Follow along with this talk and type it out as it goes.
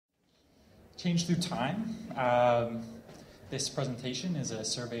Change through time. This presentation is a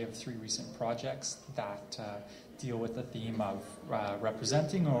survey of 3 recent projects that deal with the theme of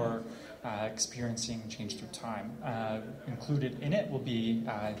representing or experiencing change through time. Included in it will be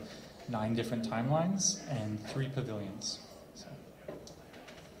 9 different timelines and 3 pavilions.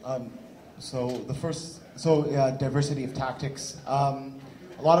 Diversity of tactics. A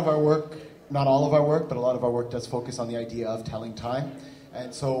lot of our work, not all of our work, but a lot of our work does focus on the idea of telling time.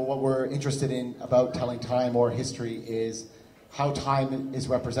 And so what we're interested in about telling time or history is how time is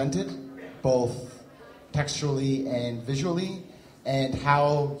represented, both textually and visually, and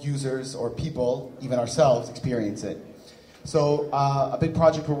how users or people, even ourselves, experience it. So a big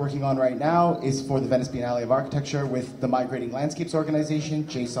project we're working on right now is for the Venice Biennale of Architecture with the Migrating Landscapes Organization,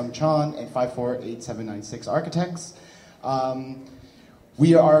 Jae Sung Chan, and 548796 Architects.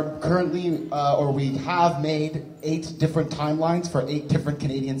 We are currently, we have made 8 different timelines for 8 different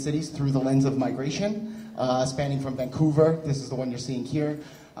Canadian cities through the lens of migration, spanning from Vancouver, this is the one you're seeing here,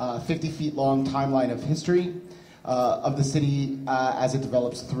 50 feet long timeline of history of the city as it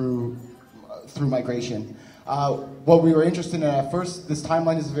develops through migration. What we were interested in at first, this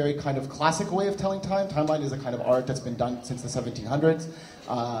timeline is a very kind of classic way of telling time. Timeline is a kind of art that's been done since the 1700s.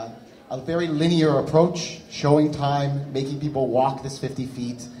 A very linear approach, showing time, making people walk this 50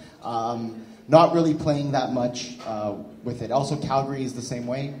 feet, not really playing that much with it. Also, Calgary is the same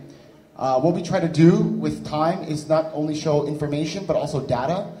way. What we try to do with time is not only show information, but also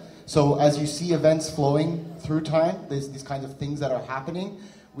data. So as you see events flowing through time, there's these kinds of things that are happening.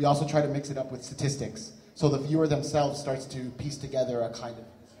 We also try to mix it up with statistics. So the viewer themselves starts to piece together a kind of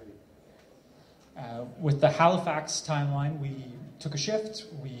history. With the Halifax timeline, we took a shift.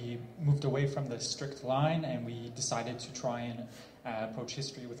 We moved away from the strict line, and we decided to try and approach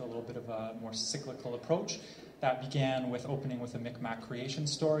history with a little bit of a more cyclical approach. That began with opening with a Micmac creation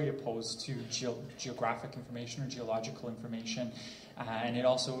story opposed to geographic information or geological information. And it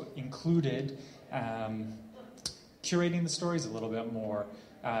also included curating the stories a little bit more.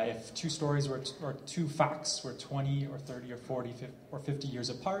 If 2 stories or 2 facts were 20 or 30 or 40 or 50 years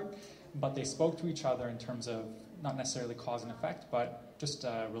apart, but they spoke to each other in terms of not necessarily cause and effect, but just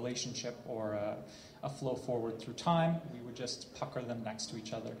a relationship or a flow forward through time, we would just pucker them next to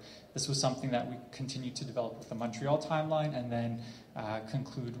each other. This was something that we continued to develop with the Montreal timeline and then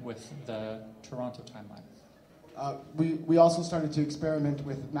conclude with the Toronto timeline. We also started to experiment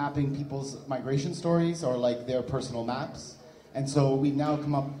with mapping people's migration stories or like their personal maps. And so we're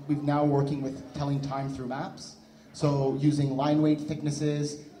now working with telling time through maps. So using line weight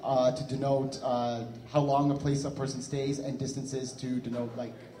thicknesses to denote how long a person stays and distances to denote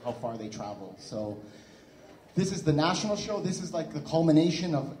like how far they travel. So this is the national show. This is like the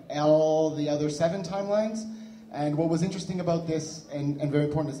culmination of all the other 7 timelines. And what was interesting about this and very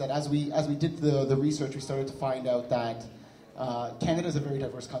important is that as we did the research, we started to find out that Canada is a very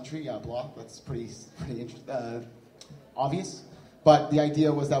diverse country. Blah, that's pretty obvious. But the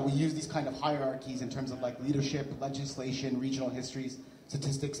idea was that we use these kind of hierarchies in terms of like leadership, legislation, regional histories,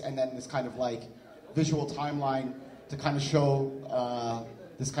 statistics, and then this kind of like visual timeline to kind of show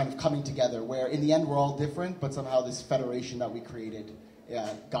this kind of coming together where in the end we're all different, but somehow this federation that we created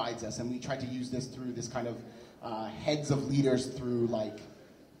guides us. And we tried to use this through this kind of heads of leaders through like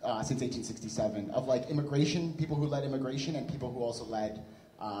since 1867 of like immigration, people who led immigration and people who also led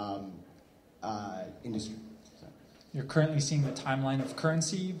industry. You're currently seeing the timeline of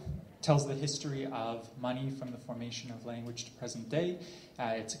currency, tells the history of money from the formation of language to present day.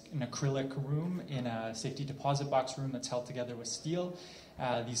 It's an acrylic room in a safety deposit box room that's held together with steel.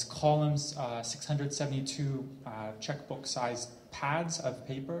 These columns, 672 checkbook-sized pads of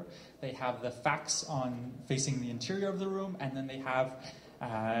paper. They have the facts on facing the interior of the room, and then they have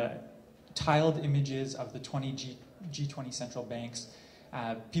tiled images of the 20 G20 central banks.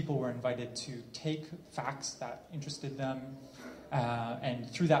 People were invited to take facts that interested them, and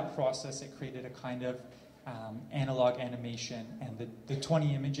through that process it created a kind of analog animation, and the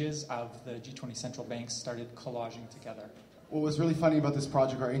 20 images of the G20 central banks started collaging together. What was really funny about this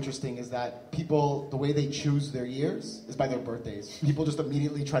project or interesting is that people, the way they choose their years is by their birthdays. People just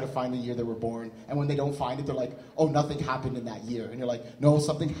immediately try to find the year they were born, and when they don't find it, they're like, oh, nothing happened in that year. And you're like, no,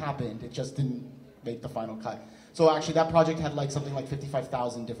 something happened, it just didn't make the final cut. So actually that project had like something like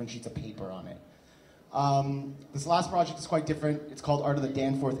 55,000 different sheets of paper on it. This last project is quite different. It's called Art of the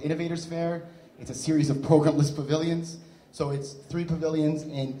Danforth Innovators Fair. It's a series of programless pavilions. So it's 3 pavilions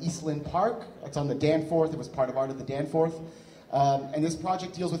in Eastland Park. It's on the Danforth. It was part of Art of the Danforth. And this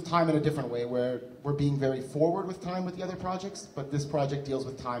project deals with time in a different way, where we're being very forward with time with the other projects, but this project deals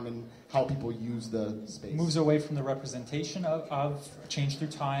with time and how people use the space. Moves away from the representation of change through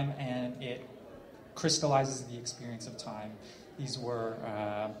time, and it crystallizes the experience of time. These were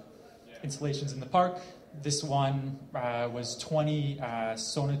installations in the park. This one was 20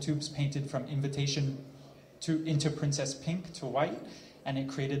 sonotubes painted from invitation into Princess Pink to white, and it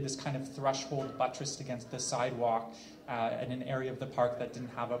created this kind of threshold buttressed against the sidewalk in an area of the park that didn't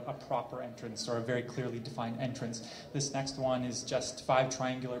have a proper entrance or a very clearly defined entrance. This next one is just 5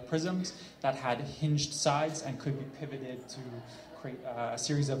 triangular prisms that had hinged sides and could be pivoted to create a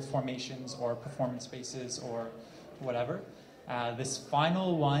series of formations or performance spaces or whatever. This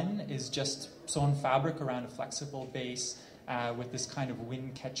final one is just sewn fabric around a flexible base with this kind of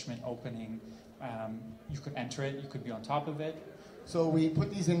wind catchment opening. You could enter it, you could be on top of it. So we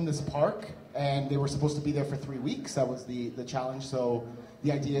put these in this park, and they were supposed to be there for 3 weeks. That was the challenge. So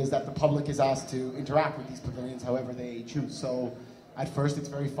the idea is that the public is asked to interact with these pavilions however they choose. So at first it's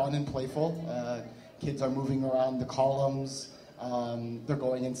very fun and playful. Kids are moving around the columns. They're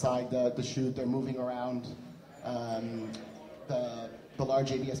going inside the chute. They're moving around the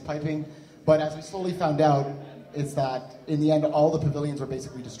large ABS piping. But as we slowly found out, is that in the end all the pavilions were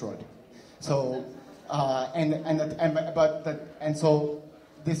basically destroyed. So so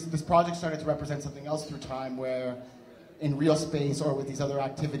this project started to represent something else through time, where in real space or with these other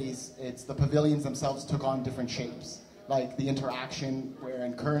activities, it's the pavilions themselves took on different shapes. Like the interaction, where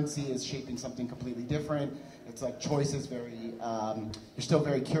in currency is shaping something completely different. It's like choices very, you're still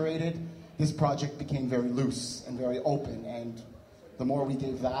very curated. This project became very loose and very open, and the more we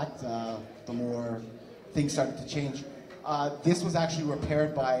gave that, the more things started to change. This was actually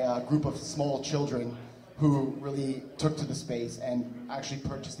repaired by a group of small children who really took to the space and actually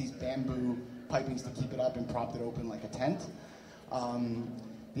purchased these bamboo pipings to keep it up and propped it open like a tent.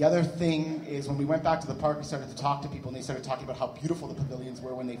 The other thing is when we went back to the park, we started to talk to people, and they started talking about how beautiful the pavilions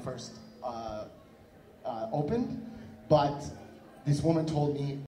were when they first opened. But this woman told me